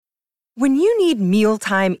When you need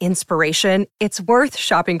mealtime inspiration, it's worth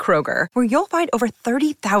shopping Kroger, where you'll find over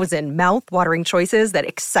 30,000 mouth-watering choices that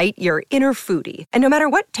excite your inner foodie. And no matter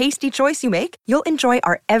what tasty choice you make, you'll enjoy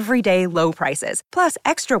our everyday low prices, plus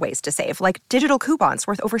extra ways to save, like digital coupons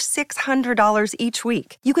worth over $600 each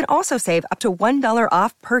week. You can also save up to $1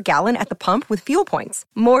 off per gallon at the pump with fuel points.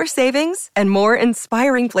 More savings and more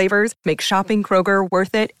inspiring flavors make shopping Kroger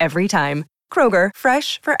worth it every time. Kroger,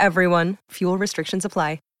 fresh for everyone. Fuel restrictions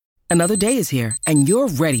apply. Another day is here, and you're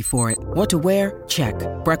ready for it. What to wear? Check.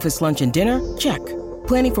 Breakfast, lunch, and dinner? Check.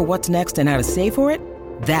 Planning for what's next and how to save for it?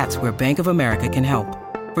 That's where Bank of America can help.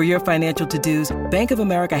 For your financial to-dos, Bank of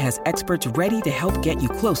America has experts ready to help get you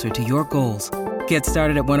closer to your goals. Get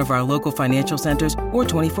started at one of our local financial centers or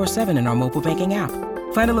 24/7 in our mobile banking app.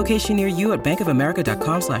 Find a location near you at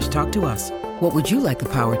bankofamerica.com/talktous. What would you like the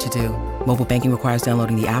power to do? Mobile banking requires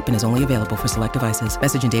downloading the app and is only available for select devices.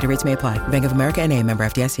 Message and data rates may apply. Bank of America N.A., member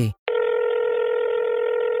FDIC.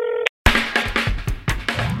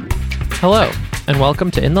 Hello, and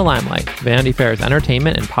welcome to In the Limelight, Vanity Fair's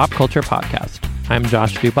entertainment and pop culture podcast. I'm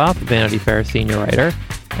Josh Duboff, Vanity Fair senior writer,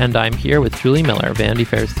 and I'm here with Julie Miller, Vanity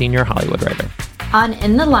Fair's senior Hollywood writer. On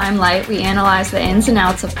In the Limelight, we analyze the ins and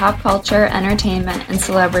outs of pop culture, entertainment, and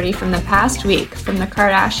celebrity from the past week, from the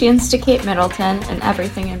Kardashians to Kate Middleton and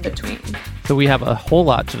everything in between. So we have a whole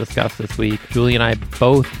lot to discuss this week. Julie and I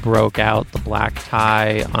both broke out the black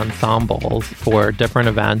tie ensembles for different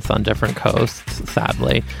events on different coasts,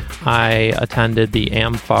 sadly. I attended the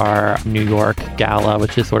AmFAR New York Gala,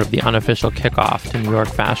 which is sort of the unofficial kickoff to New York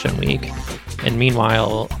Fashion Week. And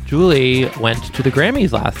meanwhile, Julie went to the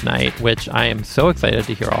Grammys last night, which I am so excited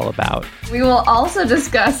to hear all about. We will also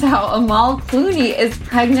discuss how Amal Clooney is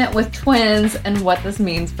pregnant with twins and what this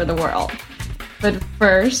means for the world. But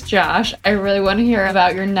first, Josh, I really want to hear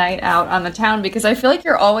about your night out on the town, because I feel like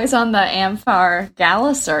you're always on the AmFAR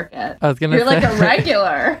Gala circuit. You're like a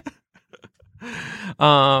regular.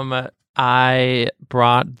 I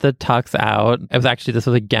brought the tux out. This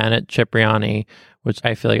was again at Cipriani, which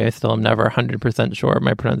I feel like I still am never 100% sure of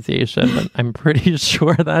my pronunciation, but I'm pretty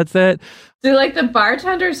sure that's it. Do the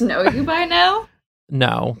bartenders know you by now?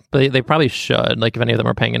 No, but they probably should, if any of them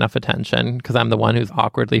are paying enough attention, because I'm the one who's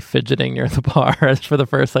awkwardly fidgeting near the bar for the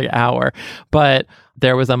first hour. But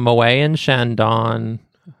there was a Moët and Chandon.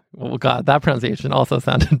 Oh God, that pronunciation also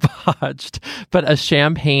sounded botched. But a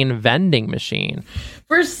champagne vending machine.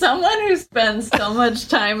 For someone who spends so much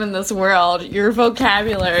time in this world, your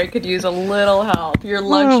vocabulary could use a little help. Your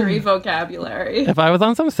luxury vocabulary. If I was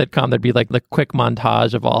on some sitcom, there'd be the quick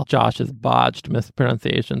montage of all Josh's botched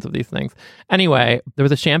mispronunciations of these things. Anyway, there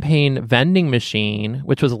was a champagne vending machine,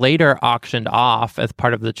 which was later auctioned off as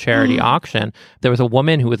part of the charity auction. There was a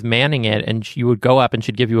woman who was manning it, and you would go up and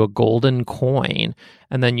she'd give you a golden coin.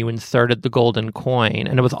 And then you inserted the golden coin,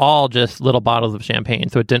 and it was all just little bottles of champagne.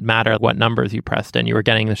 So it didn't matter what numbers you pressed in. You were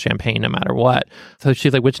getting the champagne no matter what. So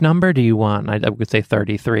she's like, which number do you want? I would say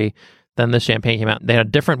 33. Then the champagne came out. They had a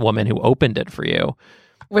different woman who opened it for you.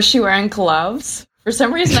 Was she wearing gloves? For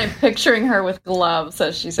some reason, I'm picturing her with gloves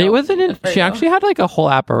as she's. It wasn't. She actually had a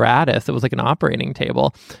whole apparatus. It was like an operating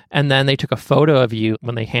table, and then they took a photo of you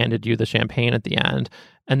when they handed you the champagne at the end.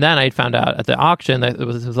 And then I found out at the auction that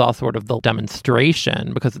this was all sort of the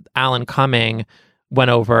demonstration, because Alan Cumming went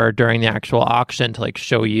over during the actual auction to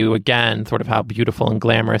show you again sort of how beautiful and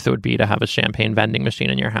glamorous it would be to have a champagne vending machine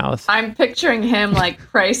in your house. I'm picturing him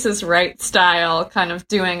Price is Right style, kind of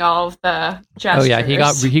doing all of the gestures. Oh yeah,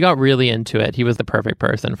 he got really into it. He was the perfect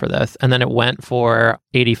person for this. And then it went for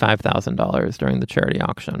 $85,000 during the charity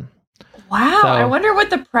auction. Wow, so, I wonder what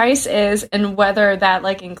the price is and whether that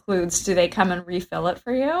includes, do they come and refill it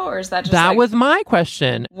for you, or is that just That was my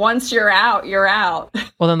question. Once you're out, you're out.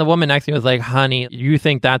 Well, then the woman next to me was like, honey, you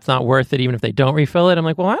think that's not worth it even if they don't refill it? I'm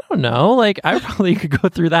like, well, I don't know. I probably could go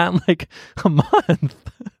through that in a month.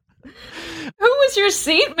 Who was your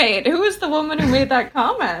seatmate? Who was the woman who made that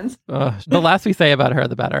comment? The less we say about her,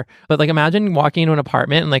 the better. But imagine walking into an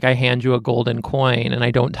apartment and I hand you a golden coin and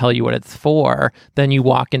I don't tell you what it's for. Then you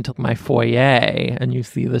walk into my foyer and you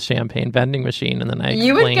see the champagne vending machine, and then I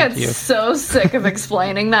You would explain get to you. so sick of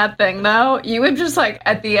explaining that thing, though. You would just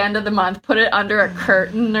at the end of the month put it under a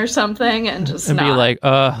curtain or something and just and be like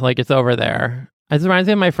it's over there. It reminds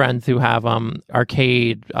me of my friends who have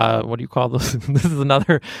arcade, what do you call those? This is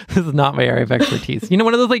not my area of expertise.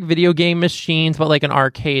 One of those video game machines, but an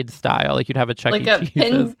arcade style. You'd have a Chuck E.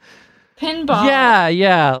 Cheese's. Pinball.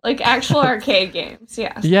 Yeah. Actual arcade games,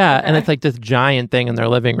 yes. Yeah, okay. and it's this giant thing in their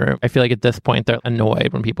living room. I feel at this point they're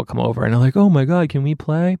annoyed when people come over and they're like, oh my God, can we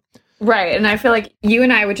play? Right, and I feel you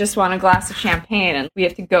and I would just want a glass of champagne, and we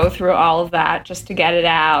have to go through all of that just to get it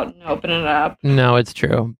out and open it up. No, it's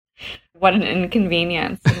true. what an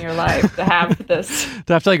inconvenience in your life to have this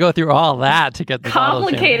To have to go through all that to get the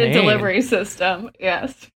complicated delivery system.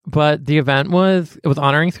 Yes. But the event was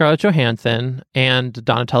honoring Scarlett Johansson and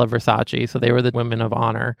Donatella Versace. So they were the women of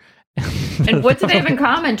honor. And what do they have in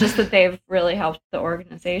common? Just that they've really helped the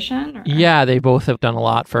organization? Or? Yeah, they both have done a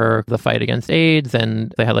lot for the fight against AIDS.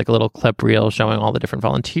 And they had like a little clip reel showing all the different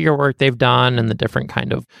volunteer work they've done and the different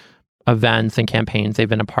kind of events and campaigns they've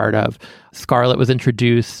been a part of. Scarlett was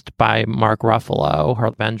introduced by Mark Ruffalo, her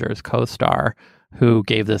Avengers co-star, who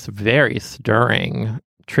gave this very stirring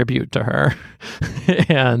tribute to her.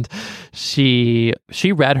 And she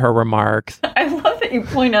read her remarks. I love that you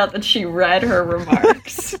point out that she read her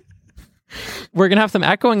remarks. We're going to have some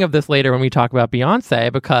echoing of this later when we talk about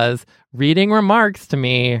Beyonce, because reading remarks to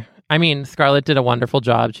me, I mean, Scarlett did a wonderful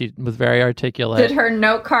job. She was very articulate. Did her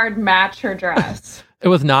note card match her dress? It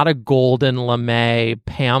was not a golden lame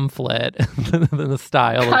pamphlet in the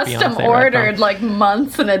style of Beyonce. Custom ordered like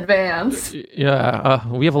months in advance. Yeah,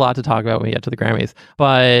 we have a lot to talk about when we get to the Grammys.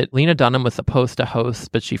 But Lena Dunham was supposed to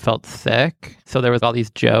host, but she felt sick. So there was all these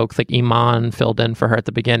jokes, like Iman filled in for her at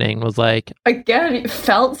the beginning, was like... Again,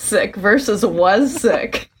 felt sick versus was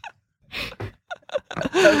sick.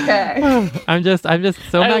 Okay. I'm just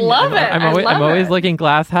so... I love it. I'm always looking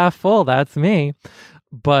glass half full. That's me.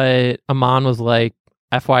 But Iman was like,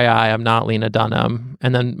 FYI, I'm not Lena Dunham.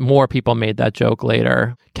 And then more people made that joke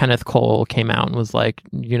later. Kenneth Cole came out and was like,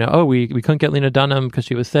 we couldn't get Lena Dunham because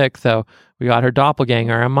she was sick, so we got her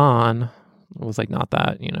doppelganger, Iman. It was like, not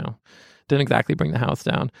that, didn't exactly bring the house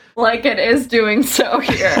down. Like it is doing so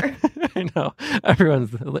here. I know.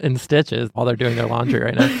 Everyone's in stitches while they're doing their laundry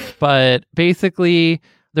right now. But basically,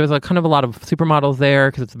 there was a lot of supermodels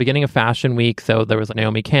there because it's the beginning of Fashion Week. So there was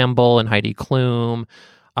Naomi Campbell and Heidi Klum,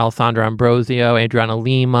 Alessandra Ambrosio, Adriana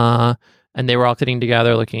Lima, and they were all sitting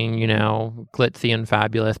together looking, glitzy and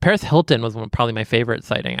fabulous. Paris Hilton was probably my favorite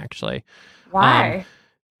sighting, actually. Why?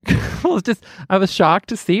 Well, I was shocked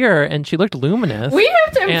to see her, and she looked luminous. We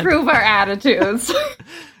have to improve our attitudes.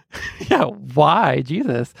 Yeah, why?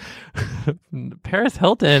 Jesus. Paris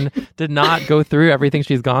Hilton did not go through everything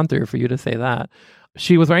she's gone through for you to say that.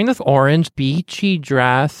 She was wearing this orange beachy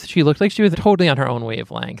dress. She looked like she was totally on her own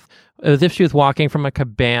wavelength, as if she was walking from a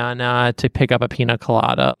cabana to pick up a pina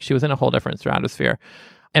colada. She was in a whole different stratosphere.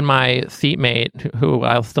 And my seatmate, who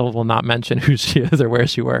I still will not mention who she is or where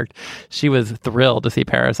she worked, she was thrilled to see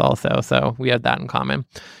Paris also. So we had that in common.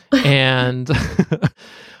 And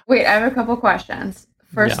wait, I have a couple questions.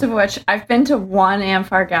 First of which, I've been to one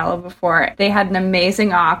Amphar Gala before. They had an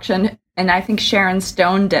amazing auction, and I think Sharon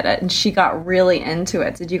Stone did it, and she got really into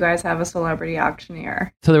it. Did you guys have a celebrity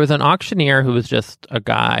auctioneer? So there was an auctioneer who was just a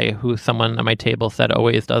guy who someone at my table said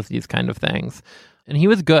always does these kind of things. And he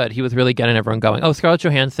was good. He was really getting everyone going. Oh, Scarlett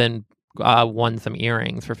Johansson won some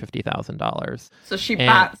earrings for $50,000. So she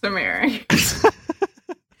bought some earrings.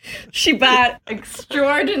 She bought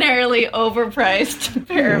extraordinarily overpriced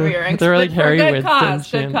pair of earrings. They're like Harry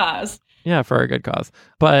Winston. Good cause. Yeah, for a good cause.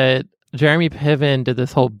 But Jeremy Piven did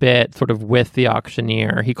this whole bit sort of with the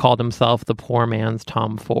auctioneer. He called himself the poor man's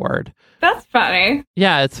Tom Ford. That's funny.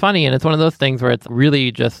 Yeah, it's funny. And it's one of those things where it's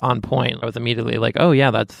really just on point. I was immediately like, oh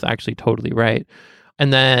yeah, that's actually totally right.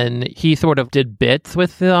 And then he sort of did bits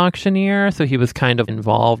with the auctioneer. So he was kind of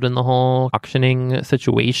involved in the whole auctioning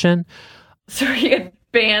situation. So he had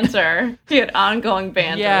banter. He had ongoing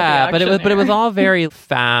banter. Yeah, but it was all very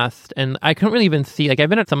fast, and I couldn't really even see. Like, I've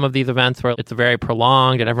been at some of these events where it's very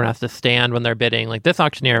prolonged, and everyone has to stand when they're bidding. Like this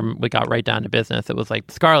auctioneer, we got right down to business. It was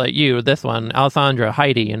like Scarlett, you, this one, Alessandra,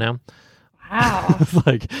 Heidi. Wow.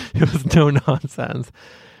 It was no nonsense.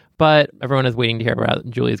 But everyone is waiting to hear about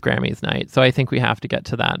Julie's Grammys night. So I think we have to get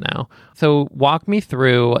to that now. So walk me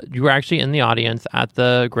through. You were actually in the audience at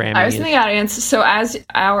the Grammys. I was in the audience. So as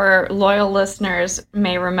our loyal listeners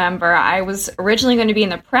may remember, I was originally going to be in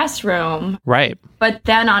the press room. Right. But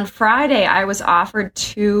then on Friday, I was offered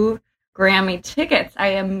 2 Grammy tickets. I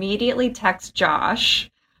immediately text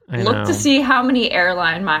Josh, look to see how many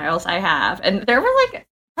airline miles I have. And there were like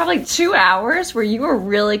probably 2 hours where you were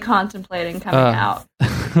really contemplating coming out.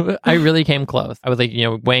 I really came close. I was like,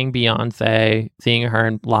 weighing Beyonce, seeing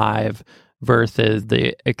her live versus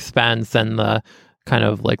the expense and the kind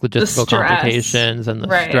of like logistical complications and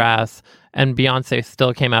the stress. And Beyonce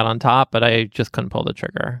still came out on top, but I just couldn't pull the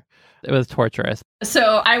trigger. It was torturous.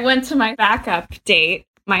 So I went to my backup date,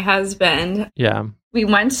 my husband. Yeah. We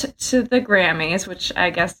went to the Grammys, which I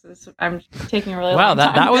guess I'm taking a really long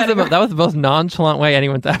time. Wow, that was the most nonchalant way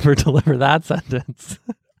anyone's ever delivered that sentence.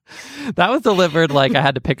 That was delivered like I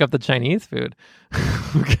had to pick up the Chinese food.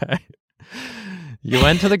 Okay. You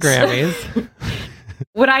went to the Grammys.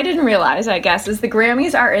 What I didn't realize, I guess, is the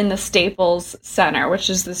Grammys are in the Staples Center, which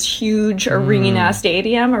is this huge arena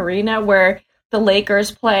where the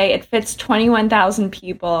Lakers play. It fits 21,000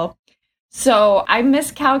 people. So I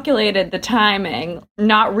miscalculated the timing,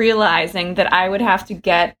 not realizing that I would have to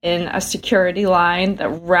get in a security line that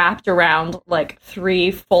wrapped around like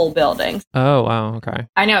 3 full buildings. Oh, wow. Okay.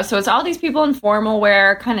 I know. So it's all these people in formal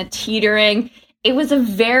wear, kind of teetering. It was a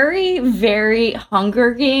very, very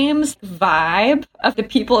Hunger Games vibe of the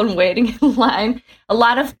people in waiting in line. A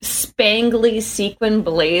lot of spangly sequin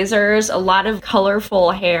blazers, a lot of colorful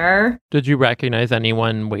hair. Did you recognize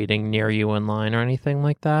anyone waiting near you in line or anything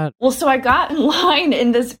like that? Well, so I got in line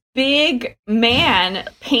and this big man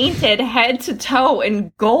painted head to toe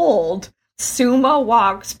in gold sumo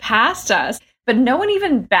walks past us. But no one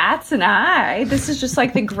even bats an eye. This is just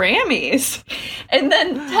like the Grammys. And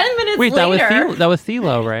then 10 minutes later... that was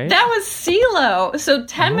CeeLo, right? That was CeeLo. So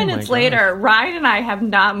 10 minutes later, Ryan and I have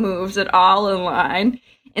not moved at all in line.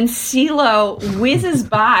 And CeeLo whizzes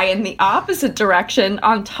by in the opposite direction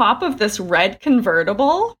on top of this red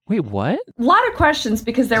convertible. Wait, what? A lot of questions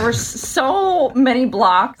because there were so many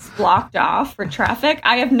blocks blocked off for traffic.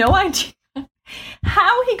 I have no idea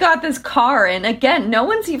how he got this car in. Again, no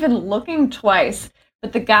one's even looking twice.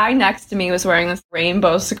 But the guy next to me was wearing this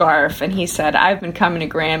rainbow scarf, and he said, I've been coming to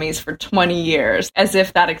Grammys for 20 years, as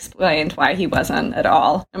if that explained why he wasn't at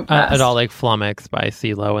all impressed. At all, like, flummoxed by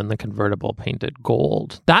CeeLo and the convertible painted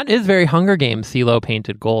gold. That is very Hunger Games, CeeLo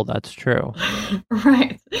painted gold. That's true.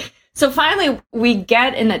 Right. So finally, we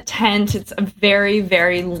get in a tent. It's a very,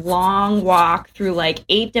 very long walk through like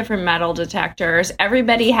 8 different metal detectors.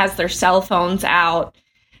 Everybody has their cell phones out.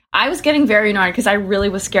 I was getting very annoyed because I really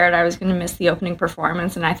was scared I was going to miss the opening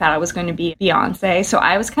performance, and I thought I was going to be Beyonce. So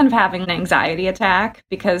I was kind of having an anxiety attack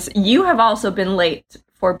because you have also been late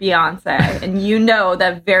for Beyonce, and you know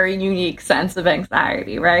that very unique sense of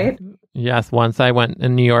anxiety, right? Yes, once I went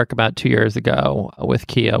in New York about 2 years ago with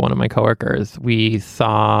Kia, one of my coworkers. We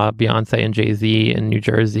saw Beyonce and Jay-Z in New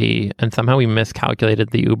Jersey, and somehow we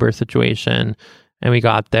miscalculated the Uber situation, and we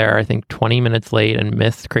got there, I think, 20 minutes late and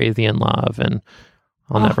missed Crazy in Love, and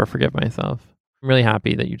I'll never forgive myself. I'm really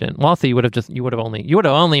happy that you didn't. Well, also, you would have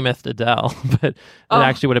only missed Adele, but it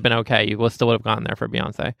actually would have been okay. You still would have gone there for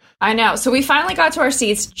Beyonce. I know. So we finally got to our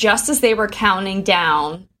seats just as they were counting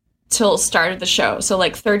down till start of the show. So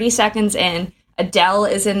like 30 seconds in, Adele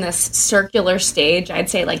is in this circular stage, I'd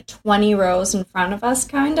say like 20 rows in front of us,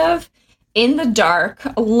 kind of, in the dark,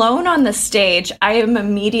 alone on the stage. I am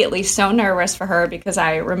immediately so nervous for her because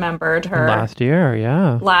I remembered her. Last year,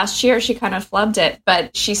 yeah. Last year, she kind of flubbed it,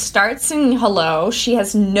 but she starts singing Hello. She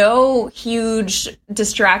has no huge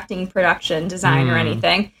distracting production design or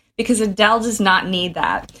anything because Adele does not need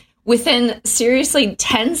that. Within, seriously,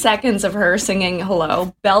 10 seconds of her singing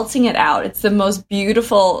Hello, belting it out, it's the most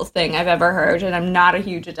beautiful thing I've ever heard, and I'm not a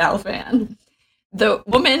huge Adele fan. The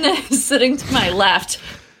woman sitting to my left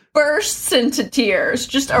bursts into tears,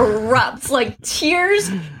 just erupts, like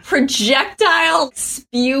tears, projectile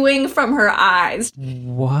spewing from her eyes.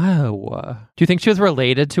 Wow. Do you think she was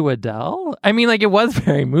related to Adele? I mean, like, it was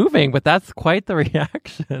very moving, but that's quite the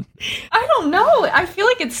reaction. I don't know. I feel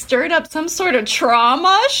like it stirred up some sort of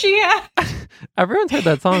trauma she had. Everyone's heard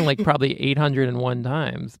that song like probably 801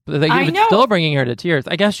 times. But like, it was still bringing her to tears.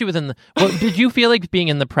 I guess she was in the... Well, did you feel like being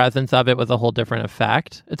in the presence of it was a whole different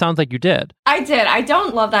effect? It sounds like you did. I did. I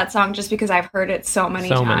don't love that song just because I've heard it so many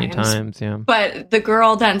times. Yeah. But the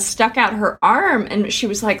girl then stuck out her arm and she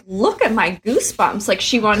was like, look at my goosebumps. Like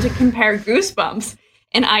she wanted to compare Goosebumps.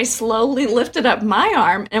 And I slowly lifted up my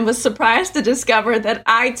arm and was surprised to discover that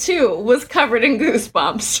I, too, was covered in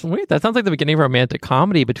goosebumps. Wait, that sounds like the beginning of a romantic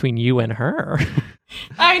comedy between you and her.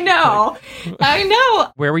 I know. I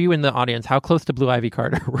know. Where were you in the audience? How close to Blue Ivy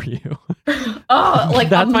Carter were you? Oh, like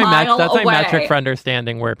that's a mile That's away. my metric for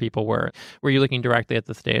understanding where people were. Were you looking directly at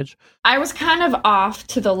the stage? I was kind of off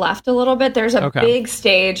to the left a little bit. There's a big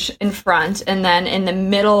stage in front, and then in the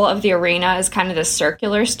middle of the arena is kind of the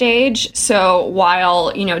circular stage. So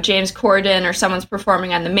while, you know, James Corden or someone's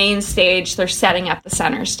performing on the main stage, they're setting up the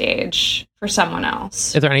center stage for someone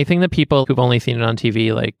else. Is there anything that people who've only seen it on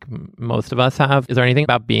TV, like most of us have, is there anything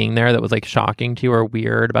about being there that was like shocking to you or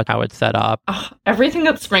weird about how it's set up? Everything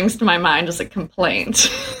that springs to my mind is a complaint.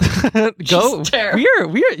 Go.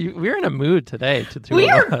 We're in a mood today. We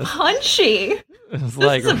are punchy. This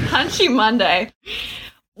is a punchy Monday.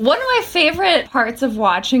 One of my favorite parts of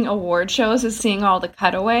watching award shows is seeing all the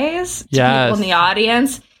cutaways to people in the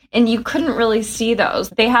audience. And you couldn't really see those.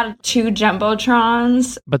 They had 2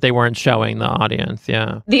 jumbotrons. But they weren't showing the audience,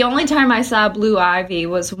 yeah. The only time I saw Blue Ivy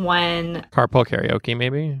was when... Carpool Karaoke,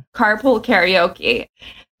 maybe? Carpool Karaoke.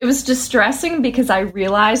 It was distressing because I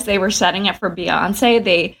realized they were setting it for Beyonce.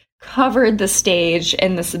 They covered the stage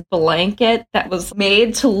in this blanket that was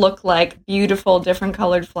made to look like beautiful, different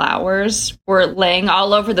colored flowers were laying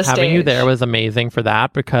all over the stage. Having you there was amazing for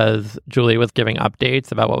that because Julie was giving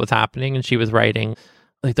updates about what was happening and she was writing,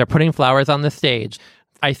 like, they're putting flowers on the stage.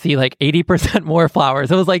 I see like 80% more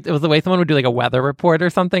flowers. It was the way someone would do like a weather report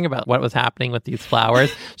or something about what was happening with these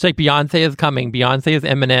flowers. She's like, Beyonce is coming. Beyonce is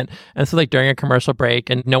imminent. And so like during a commercial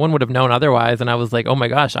break, and no one would have known otherwise. And I was like, oh my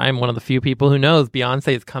gosh, I'm one of the few people who knows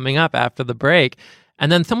Beyonce is coming up after the break.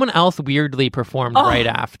 And then someone else weirdly performed right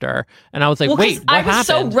after. And I was like, wait, what happened? I was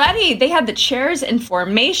so ready. They had the chairs in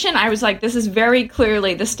formation. I was like, this is very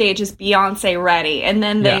clearly the stage is Beyonce ready. And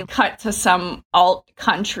then they cut to some alt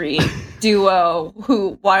country duo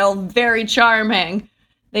who, while very charming,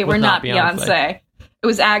 they were not Beyonce. It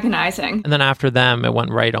was agonizing. And then after them, it went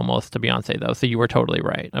right almost to Beyonce, though. So you were totally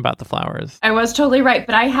right about the flowers. I was totally right.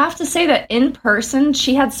 But I have to say that in person,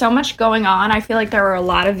 she had so much going on. I feel like there were a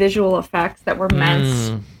lot of visual effects that were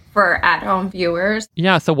meant for at-home viewers.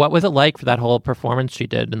 Yeah. So what was it like for that whole performance she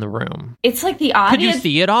did in the room? It's like the audience... Could you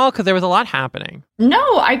see it all? Because there was a lot happening.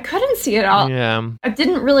 No, I couldn't see it all. Yeah. I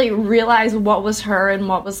didn't really realize what was her and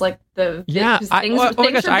what was like the... Yeah. Things were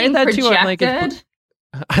being projected. I'm like,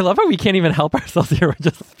 I love how we can't even help ourselves here. We're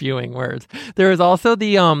just spewing words. There was also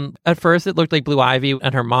the, at first it looked like Blue Ivy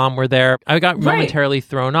and her mom were there. I got momentarily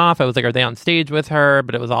thrown off. I was like, are they on stage with her?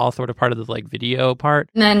 But it was all sort of part of this like video part.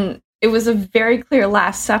 And then it was a very clear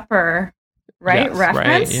Last Supper, right? Yes,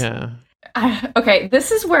 reference. Right, yeah. Okay,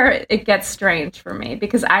 this is where it gets strange for me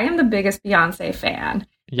because I am the biggest Beyonce fan.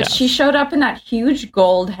 Yes. She showed up in that huge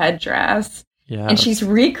gold headdress. Yes. And she's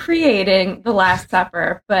recreating the Last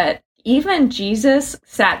Supper, but even Jesus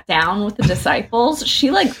sat down with the disciples. She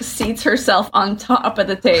like seats herself on top of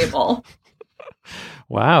the table.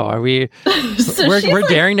 Wow, are we? So we're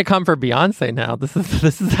daring to come for Beyonce now. This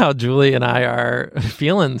is how Julie and I are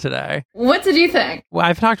feeling today. What did you think? Well,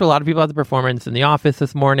 I've talked to a lot of people about the performance in the office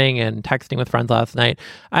this morning and texting with friends last night.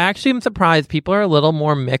 I actually am surprised. People are a little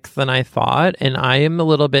more mixed than I thought, and I am a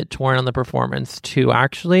little bit torn on the performance too,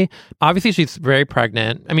 actually. Obviously, she's very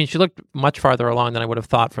pregnant. I mean, she looked much farther along than I would have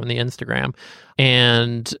thought from the Instagram.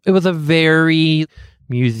 And it was a very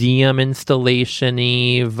museum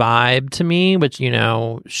installation-y vibe to me, which, you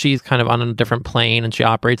know, she's kind of on a different plane and she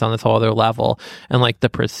operates on this whole other level. And like the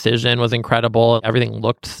precision was incredible. Everything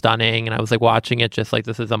looked stunning. And I was like watching it just like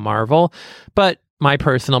this is a marvel. But my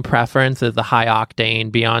personal preference is the high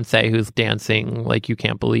octane Beyonce who's dancing like you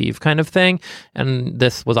can't believe kind of thing. And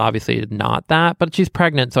this was obviously not that, but she's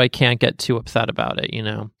pregnant, so I can't get too upset about it, you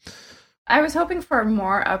know. I was hoping for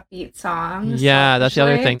more upbeat songs. Yeah, that's the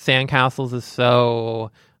other thing. Sandcastles is so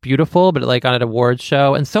beautiful, but like on an awards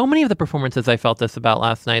show. And so many of the performances I felt this about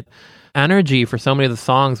last night. Energy for so many of the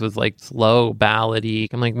songs was like slow, ballady.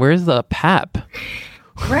 I'm like, where's the pep?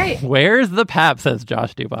 Right. Where's the pep, says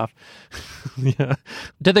Josh Duboff. Yeah.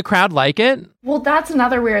 Did the crowd like it? Well, that's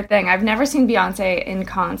another weird thing. I've never seen Beyonce in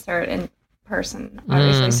concert in person,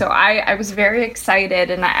 obviously. So I was very excited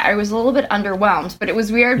and I was a little bit underwhelmed, but it was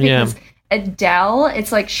weird because Adele,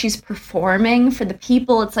 it's like she's performing for the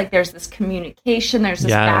people. It's like there's this communication, there's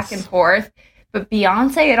this back and forth. But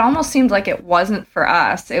Beyonce, it almost seemed like it wasn't for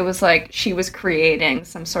us. It was like she was creating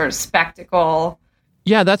some sort of spectacle.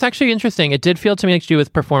 Yeah, that's actually interesting. It did feel to me like she was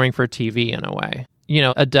performing for TV in a way. You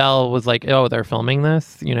know, Adele was like, oh, they're filming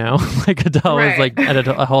this, you know? Like Adele was like at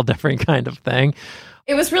a whole different kind of thing.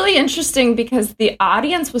 It was really interesting because the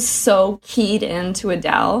audience was so keyed into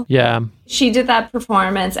Adele. Yeah. She did that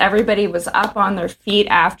performance. Everybody was up on their feet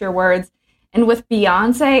afterwards. And with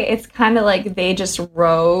Beyonce, it's kind of like they just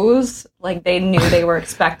rose, like they knew they were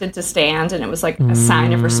expected to stand, and it was like a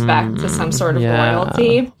sign of respect to some sort of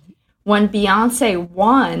royalty. When Beyonce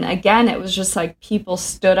won, again, it was just like people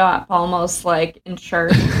stood up almost like in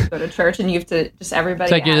church. You go to church and you have to just everybody.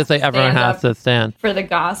 It's like you just like everyone has to stand for the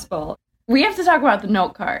gospel. We have to talk about the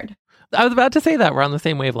note card. I was about to say that. We're on the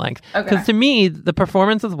same wavelength. Because to me, the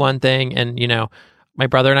performance is one thing. And, you know, my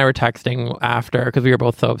brother and I were texting after because we were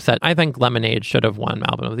both so upset. I think Lemonade should have won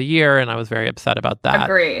Album of the Year. And I was very upset about that.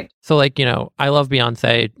 Agreed. So, like, you know, I love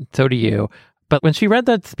Beyonce. So do you. But when she read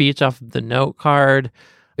that speech off the note card,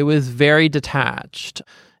 it was very detached.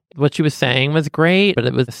 What she was saying was great, but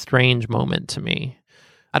it was a strange moment to me.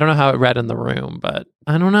 I don't know how it read in the room, but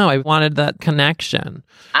I don't know. I wanted that connection.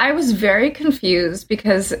 I was very confused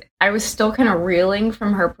because I was still kind of reeling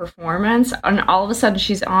from her performance. And all of a sudden,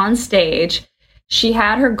 she's on stage. She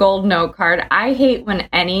had her gold note card. I hate when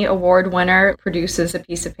any award winner produces a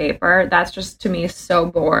piece of paper. That's just, to me, so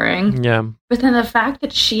boring. Yeah. But then the fact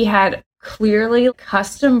that she had clearly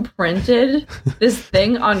custom printed this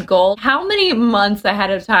thing on gold. How many months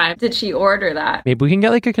ahead of time did she order that? Maybe we can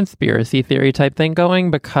get like a conspiracy theory type thing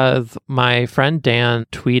going, because my friend Dan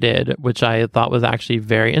tweeted, which I thought was actually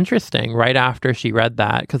very interesting, right after she read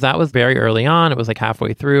that, because that was very early on. It was like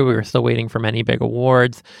halfway through. We were still waiting for many big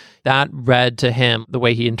awards. That read to him, the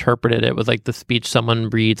way he interpreted it was like the speech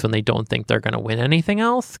someone reads when they don't think they're going to win anything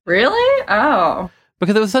else. Really? Oh.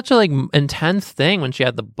 Because it was such a like intense thing when she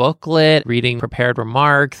had the booklet, reading prepared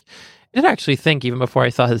remarks. I did actually think, even before I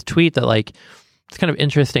saw his tweet, that like it's kind of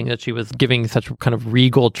interesting that she was giving such kind of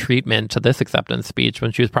regal treatment to this acceptance speech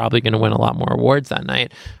when she was probably going to win a lot more awards that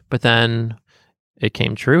night. But then it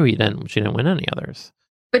came true. She didn't win any others.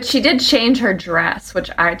 But she did change her dress, which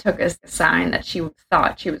I took as a sign that she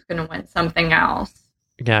thought she was going to win something else.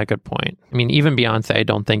 Yeah, good point. I mean, even Beyonce, I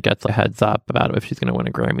don't think gets a heads up about if she's going to win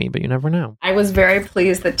a Grammy, but you never know. I was very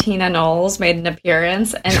pleased that Tina Knowles made an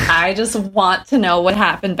appearance, and I just want to know what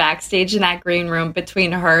happened backstage in that green room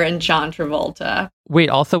between her and John Travolta. Wait,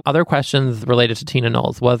 also other questions related to Tina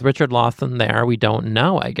Knowles. Was Richard Lawson there? We don't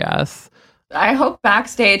know, I guess. I hope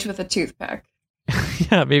backstage with a toothpick.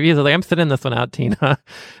 Yeah, maybe he's like, I'm sitting this one out, Tina.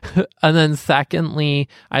 And then secondly,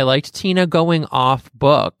 I liked Tina going off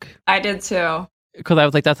book. I did too. Because I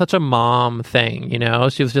was like, that's such a mom thing, you know?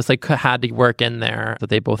 She was just like, had to work in there that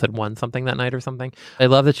they both had won something that night or something. I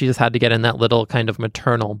love that she just had to get in that little kind of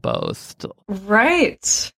maternal boast.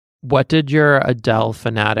 Right. What did your Adele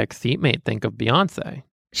fanatic seatmate think of Beyonce?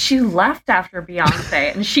 She left after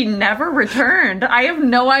Beyonce and she never returned. I have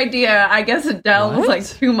no idea. I guess Adele was like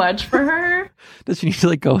too much for her. Did she need to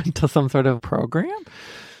like go into some sort of program?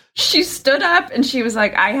 She stood up and she was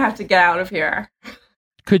like, I have to get out of here.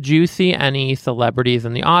 Could you see any celebrities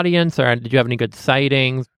in the audience, or did you have any good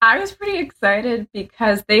sightings? I was pretty excited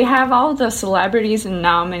because they have all the celebrities and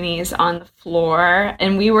nominees on the floor,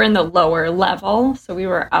 and we were in the lower level, so we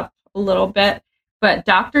were up a little bit. But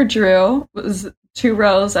Dr. Drew was 2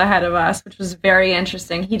 rows ahead of us, which was very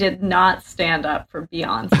interesting. He did not stand up for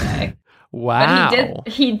Beyonce. Wow. But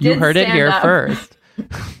he did you heard it here up. first.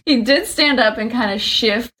 He did stand up and kind of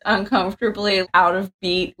shift uncomfortably out of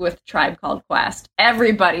beat with Tribe Called Quest.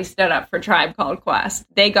 Everybody stood up for Tribe Called Quest.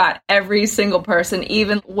 They got every single person,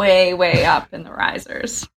 even way, way up in the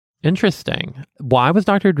risers. Interesting. Why was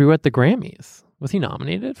Dr. Drew at the Grammys? Was he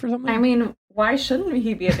nominated for something? I mean, why shouldn't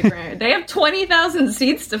he be at the Grammys? They have 20,000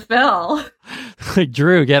 seats to fill. Like,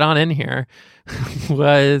 Drew, get on in here.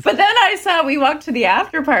 But then I saw, we walked to the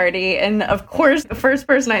after party, and of course, the first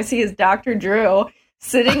person I see is Dr. Drew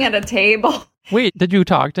sitting at a table. Wait, did you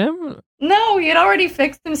talk to him? No, he had already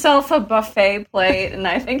fixed himself a buffet plate, and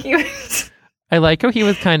I think he was... I like how he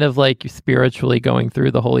was kind of like spiritually going through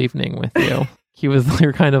the whole evening with you. He was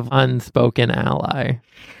your kind of unspoken ally.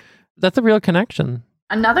 That's a real connection.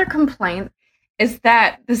 Another complaint is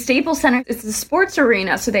that the Staples Center is a sports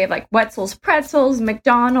arena, so they have like Wetzel's Pretzels,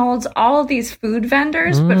 McDonald's, all of these food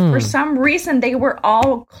vendors, but for some reason they were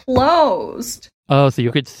all closed. Oh, so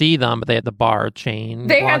you could see them, but they had the bar chain.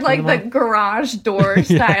 They had like the garage door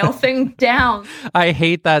style thing down. I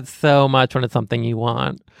hate that so much when it's something you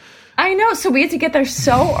want. I know. So we had to get there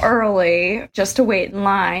so early just to wait in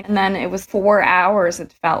line. And then it was 4 hours,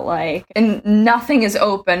 it felt like. And nothing is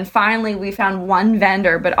open. Finally, we found one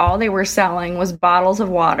vendor, but all they were selling was bottles of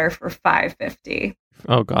water for $5.50.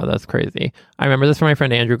 Oh, God, that's crazy. I remember this from my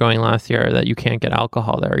friend Andrew going last year, that you can't get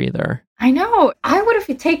alcohol there either. I know. I would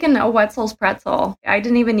have taken a Wetzel's pretzel. I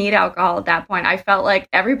didn't even need alcohol at that point. I felt like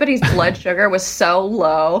everybody's blood sugar was so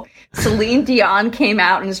low. Celine Dion came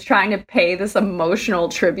out and was trying to pay this emotional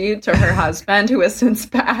tribute to her husband, who has since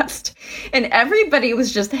passed. And everybody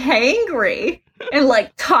was just hangry and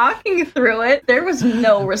like talking through it. There was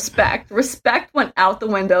no respect. Respect went out the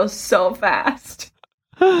window so fast.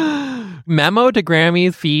 Memo to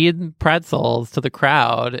Grammys: feed pretzels to the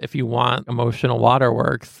crowd if you want emotional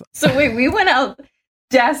waterworks. So we went out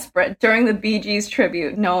desperate during the Bee Gees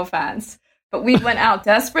tribute, no offense, but we went out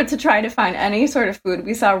desperate to try to find any sort of food.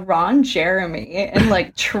 We saw Ron Jeremy in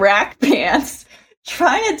like track pants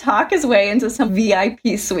trying to talk his way into some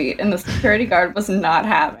VIP suite, and the security guard was not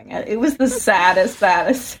having it. It was the saddest.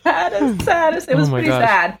 It was pretty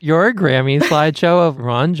sad. Your Grammy slideshow of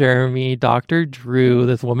Ron Jeremy, Dr. Drew,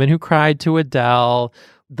 this woman who cried to Adele,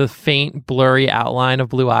 the faint, blurry outline of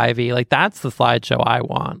Blue Ivy. Like, that's the slideshow I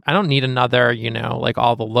want. I don't need another, like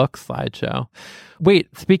all the looks slideshow.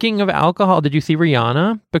 Wait, speaking of alcohol, did you see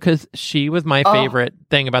Rihanna? Because she was my favorite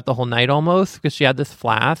thing about the whole night almost, because she had this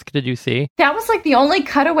flask. Did you see? That was like the only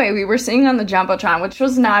cutaway we were seeing on the Jumbotron, which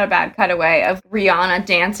was not a bad cutaway of Rihanna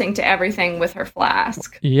dancing to everything with her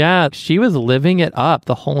flask. Yeah, she was living it up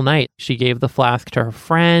the whole night. She gave the flask to her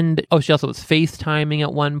friend. Oh, she also was FaceTiming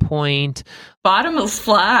at one point. Bottomless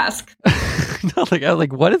flask. I was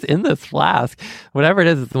like, what is in this flask? Whatever it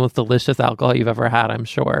is, it's the most delicious alcohol you've ever had, I'm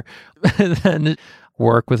sure. And then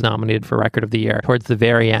Work was nominated for Record of the Year towards the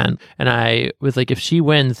very end. And I was like, if she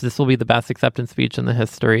wins, this will be the best acceptance speech in the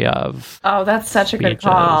history of Oh, that's such speeches. a good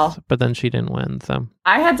call. But then she didn't win, so.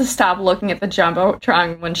 I had to stop looking at the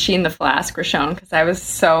Jumbotron when she and the flask were shown because I was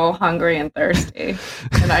so hungry and thirsty.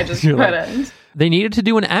 And I just couldn't. They needed to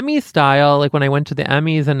do an Emmy style, like when I went to the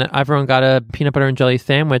Emmys and everyone got a peanut butter and jelly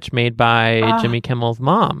sandwich made by Jimmy Kimmel's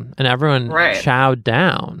mom, and everyone chowed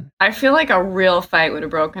down. I feel like a real fight would have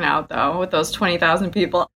broken out, though, with those 20,000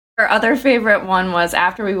 people. Our other favorite one was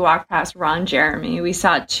after we walked past Ron Jeremy, we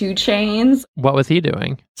saw 2 Chainz. What was he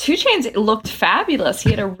doing? 2 Chainz looked fabulous.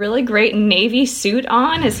 He had a really great navy suit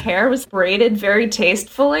on. His hair was braided very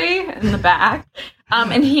tastefully in the back.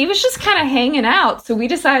 And he was just kind of hanging out. So we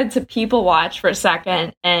decided to people watch for a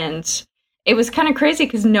second. And it was kind of crazy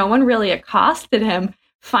because no one really accosted him.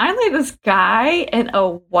 Finally, this guy in a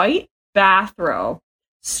white bathrobe,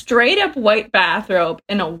 straight up white bathrobe,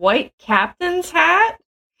 and a white captain's hat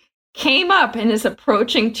came up and is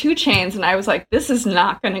approaching 2 Chainz. And I was like, this is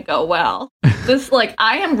not going to go well.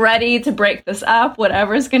 I am ready to break this up,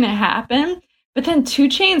 whatever's going to happen. But then 2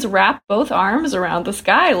 Chainz wrapped both arms around this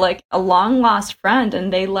guy like a long-lost friend,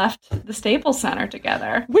 and they left the Staples Center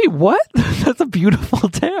together. Wait, what? That's a beautiful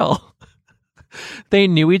tale. They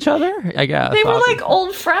knew each other, I guess. They were like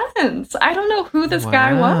old friends. I don't know who this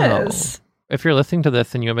guy was. If you're listening to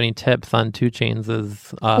this and you have any tips on 2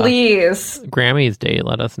 Chainz's please Grammys date,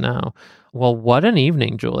 let us know. Well, what an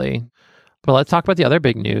evening, Julie. But let's talk about the other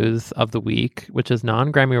big news of the week, which is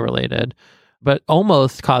non-Grammy related, but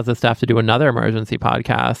almost caused us to have to do another emergency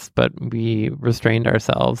podcast, but we restrained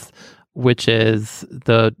ourselves, which is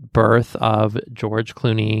the birth of George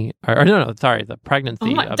Clooney, the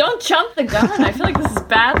pregnancy. Don't jump the gun. I feel like this is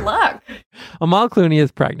bad luck. Amal Clooney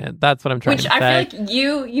is pregnant. That's what I'm trying to say. Which I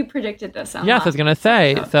feel like you predicted this. Yes, I was going to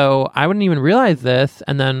say. So I wouldn't even realize this.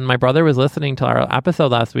 And then my brother was listening to our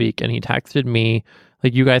episode last week and he texted me,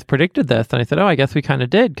 like, you guys predicted this. And I said, oh, I guess we kind of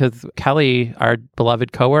did, because Kelly, our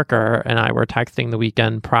beloved coworker, and I were texting the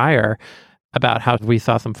weekend prior about how we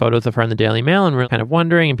saw some photos of her in the Daily Mail and we were kind of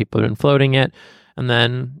wondering, and people had been floating it. And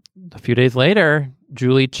then a few days later,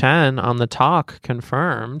 Julie Chen on The Talk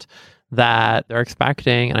confirmed that they're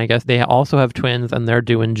expecting, and I guess they also have twins and they're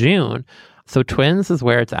due in June. So twins is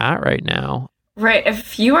where it's at right now. Right.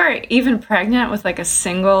 If you are even pregnant with like a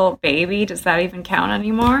single baby, does that even count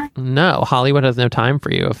anymore? No. Hollywood has no time for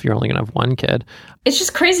you if you're only going to have one kid. It's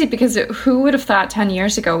just crazy because who would have thought 10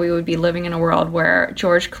 years ago we would be living in a world where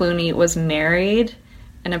George Clooney was married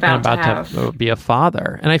and about to be a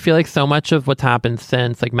father. And I feel like so much of what's happened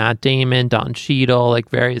since, like Matt Damon, Don Cheadle, like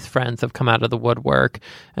various friends have come out of the woodwork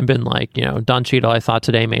and been like, Don Cheadle, I saw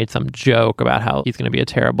today, made some joke about how he's going to be a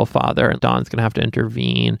terrible father and Don's going to have to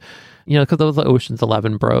intervene. Because those Ocean's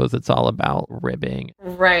 11 bros, it's all about ribbing.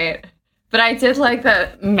 Right. But I did like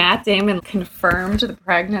that Matt Damon confirmed the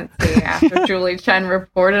pregnancy after Julie Chen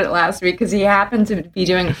reported it last week, because he happened to be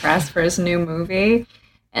doing press for his new movie,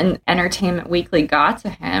 and Entertainment Weekly got to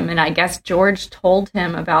him. And I guess George told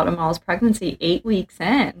him about Amal's pregnancy 8 weeks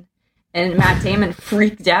in. And Matt Damon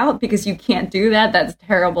freaked out because you can't do that. That's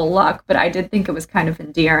terrible luck. But I did think it was kind of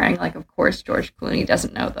endearing. Like, of course, George Clooney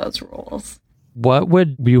doesn't know those rules. What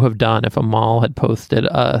would you have done if Amal had posted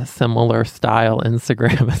a similar style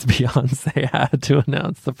Instagram as Beyonce had to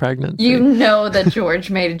announce the pregnancy? You know that George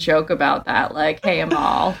made a joke about that, like, hey,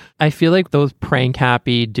 Amal. I feel like those prank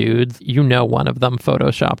happy dudes, one of them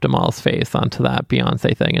photoshopped Amal's face onto that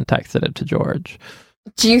Beyonce thing and texted it to George.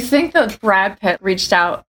 Do you think that Brad Pitt reached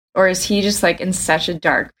out, or is he just like in such a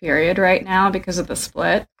dark period right now because of the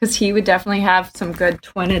split? Because he would definitely have some good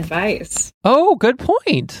twin advice. Oh, good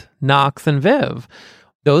point. Knox and Viv.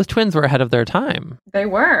 Those twins were ahead of their time. They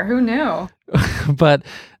were. Who knew? But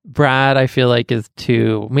Brad, I feel like, is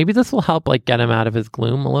too... Maybe this will help like get him out of his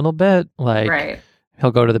gloom a little bit. Like, right.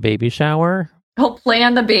 He'll go to the baby shower. He'll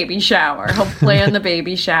plan the baby shower.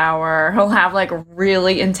 He'll have like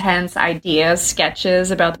really intense ideas,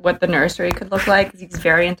 sketches about what the nursery could look like, because he's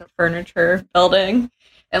very into furniture building.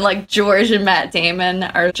 And like George and Matt Damon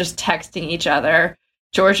are just texting each other.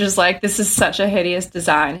 George is like, this is such a hideous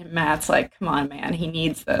design. And Matt's like, come on, man, he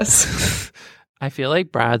needs this. I feel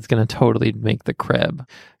like Brad's going to totally make the crib.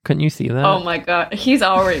 Couldn't you see that? Oh my God. He's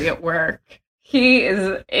already at work. He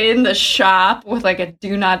is in the shop with like a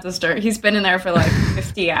do not disturb. He's been in there for like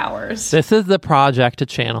 50 hours. This is the project to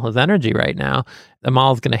channel his energy right now.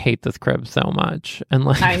 Amal's going to hate this crib so much. And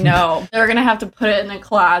like, I know. They're going to have to put it in a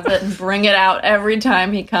closet and bring it out every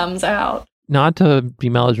time he comes out. Not to be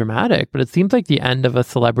melodramatic, but it seems like the end of a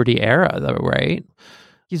celebrity era, though, right?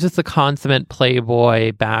 He's just a consummate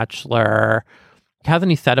playboy, bachelor.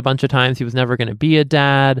 Hasn't he said a bunch of times he was never going to be a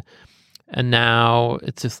dad? And now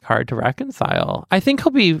it's just hard to reconcile. I think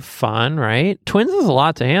he'll be fun, right? Twins is a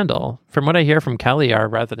lot to handle. From what I hear from Kelly, our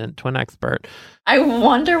resident twin expert. I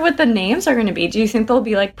wonder what the names are going to be. Do you think they'll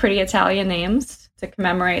be like pretty Italian names to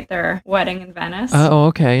commemorate their wedding in Venice? Oh,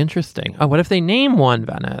 okay. Interesting. Oh, what if they name one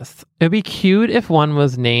Venice? It'd be cute if one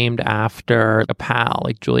was named after a pal,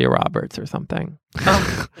 like Julia Roberts or something.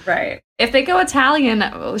 Oh, right. If they go Italian,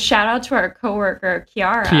 shout out to our coworker,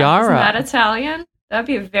 Chiara. Isn't that Italian? That'd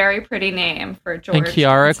be a very pretty name for George. And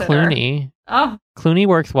Chiara Clooney. Oh. Clooney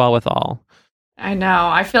works well with all. I know.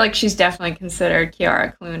 I feel like she's definitely considered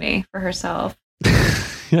Chiara Clooney for herself.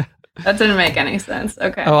 Yeah. That didn't make any sense.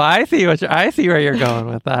 Okay. Oh, I see where you're going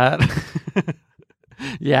with that.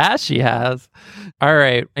 Yeah, she has. All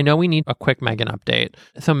right. I know we need a quick Meghan update.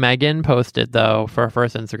 So Meghan posted, though, for her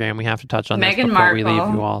first Instagram, we have to touch on this before we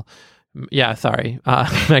leave you all. Yeah, sorry.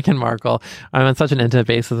 Meghan Markle. I'm on such an intimate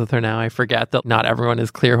basis with her now. I forget that not everyone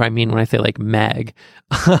is clear who I mean when I say like Meg.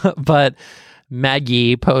 But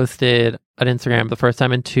Maggie posted an Instagram the first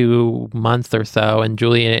time in 2 months or so. And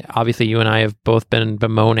Julie, obviously you and I have both been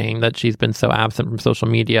bemoaning that she's been so absent from social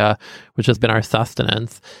media, which has been our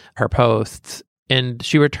sustenance, her posts. And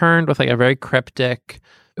she returned with like a very cryptic,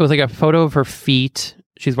 it was like a photo of her feet.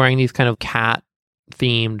 She's wearing these kind of cat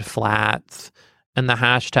themed flats. And the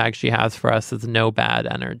hashtag she has for us is no bad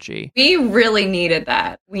energy. We really needed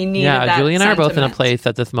that. We needed that. Yeah, Julie and I are both in a sentiment. place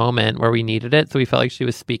at this moment where we needed it. So we felt like she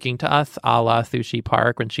was speaking to us a la Sushi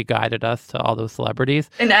Park when she guided us to all those celebrities.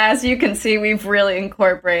 And as you can see, we've really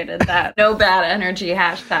incorporated that no bad energy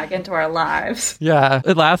hashtag into our lives. Yeah,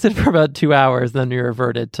 it lasted for about 2 hours. Then we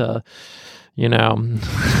reverted to,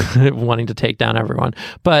 wanting to take down everyone.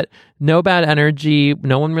 But no bad energy.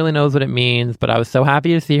 No one really knows what it means, but I was so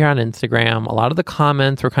happy to see her on Instagram. A lot of the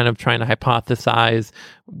comments were kind of trying to hypothesize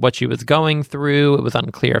what she was going through. It was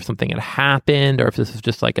unclear if something had happened or if this was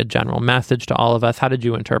just like a general message to all of us. How did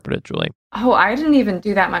you interpret it, Julie? Oh, I didn't even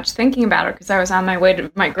do that much thinking about it because I was on my way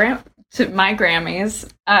to my Grammys, the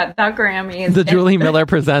Grammys. The Julie Miller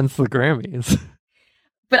presents the Grammys.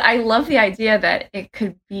 But I love the idea that it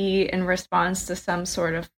could be in response to some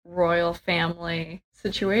sort of royal family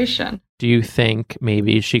situation. Do you think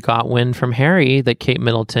maybe she got wind from Harry that Kate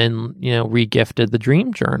Middleton, regifted the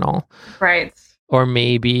Dream Journal? Right. Or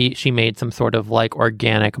maybe she made some sort of like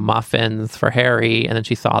organic muffins for Harry and then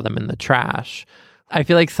she saw them in the trash. I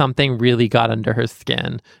feel like something really got under her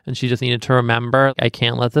skin and she just needed to remember, I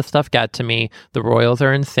can't let this stuff get to me. The royals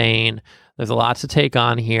are insane. There's a lot to take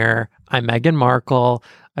on here. I'm Meghan Markle.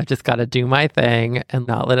 I've just got to do my thing and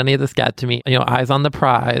not let any of this get to me. Eyes on the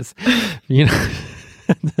prize.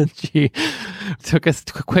 And then she took a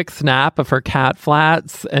quick snap of her cat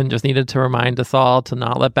flats and just needed to remind us all to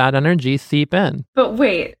not let bad energy seep in. But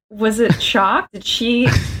wait, was it chalk? Did she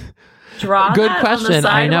draw Good that question. on the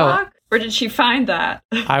sidewalk? I know. Or did she find that?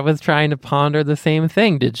 I was trying to ponder the same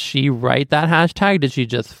thing. Did she write that hashtag? Did she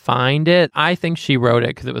just find it? I think she wrote it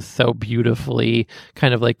because it was so beautifully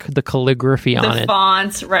kind of like the calligraphy on it. The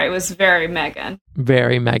fonts, right, was very Meghan.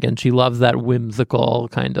 Very Meghan. She loves that whimsical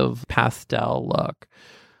kind of pastel look.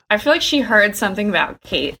 I feel like she heard something about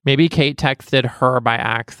Kate. Maybe Kate texted her by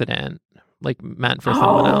accident, like meant for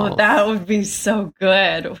someone else. Oh, that would be so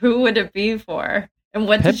good. Who would it be for? And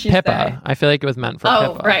what did she Pippa. say? I feel like it was meant for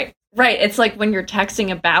Pippa. Oh, right. Right. It's like when you're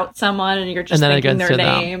texting about someone and you're just thinking their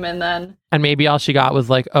name and then... And maybe all she got was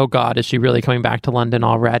like, oh God, is she really coming back to London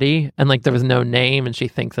already? And like there was no name and she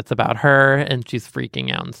thinks it's about her and she's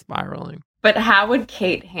freaking out and spiraling. But how would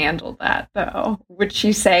Kate handle that though? Would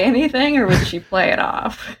she say anything or would she play it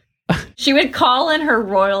off? She would call in her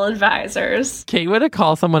royal advisors. Kate would have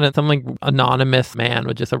called someone and some like anonymous man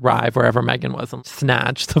would just arrive wherever Meghan was and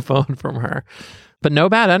snatch the phone from her. But no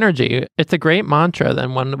bad energy. It's a great mantra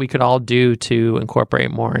and one that we could all do to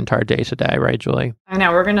incorporate more into our day-to-day, right, Julie? I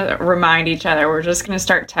know. We're going to remind each other. We're just going to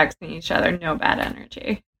start texting each other, no bad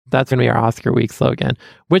energy. That's going to be our Oscar week slogan,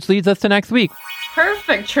 which leads us to next week.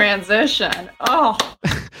 Perfect transition. Oh.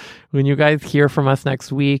 When you guys hear from us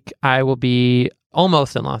next week, I will be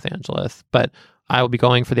almost in Los Angeles, but I will be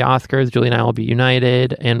going for the Oscars. Julie and I will be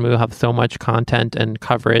united, and we'll have so much content and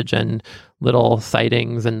coverage and little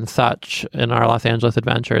sightings and such in our Los Angeles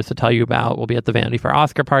adventures to tell you about. We'll be at the Vanity Fair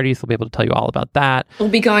Oscar party, so we'll be able to tell you all about that. We'll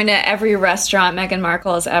be going to every restaurant Meghan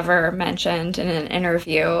Markle has ever mentioned in an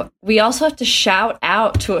interview. We also have to shout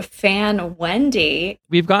out to a fan, Wendy.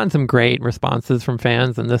 We've gotten some great responses from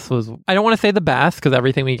fans, and this was, I don't want to say the best because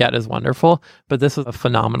everything we get is wonderful, but this was a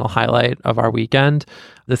phenomenal highlight of our weekend.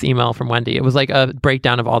 This email from Wendy, it was like a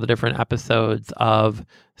breakdown of all the different episodes of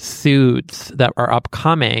Suits that are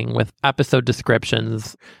upcoming with episode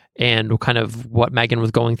descriptions and kind of what Meghan was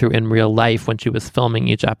going through in real life when she was filming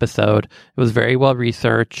each episode. It was very well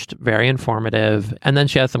researched, very informative. And then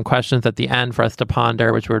she has some questions at the end for us to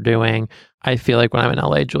ponder, which we're doing. I feel like when I'm in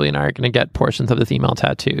LA, Julie and I are going to get portions of this email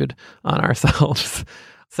tattooed on ourselves.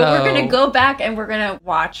 So we're going to go back and we're going to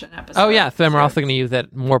watch an episode. Oh, yeah. So then we're also going to use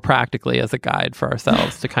it more practically as a guide for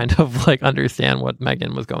ourselves to kind of like understand what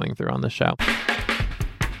Meghan was going through on the show.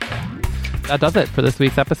 That does it for this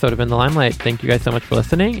week's episode of In the Limelight. Thank you guys so much for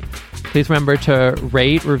listening. Please remember to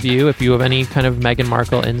rate, review. If you have any kind of Meghan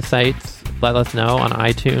Markle insights, let us know on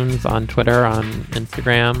iTunes, on Twitter, on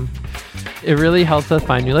Instagram. It really helps us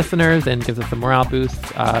find new listeners and gives us a morale boost,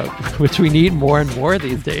 which we need more and more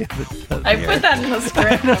these days. I put that in the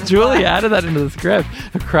script. Julie added that into the script.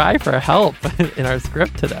 A cry for help in our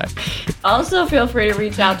script today. Also, feel free to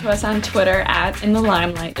reach out to us on Twitter at In the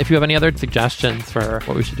Limelight. If you have any other suggestions for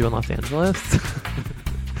what we should do in Los Angeles,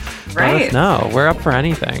 right. Let us know. We're up for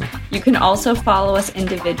anything. You can also follow us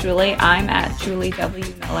individually. I'm at Julie W.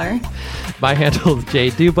 Miller. My handle is Jay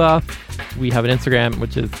Duba. We have an Instagram,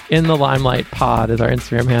 which is In the Limelight Pod is our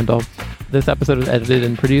Instagram handle. This episode was edited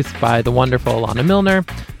and produced by the wonderful Alana Milner.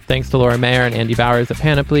 Thanks to Laura Mayer and Andy Bowers at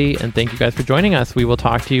Panoply. And thank you guys for joining us. We will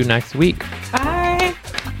talk to you next week. Bye.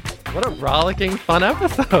 What a rollicking, fun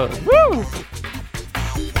episode. Woo!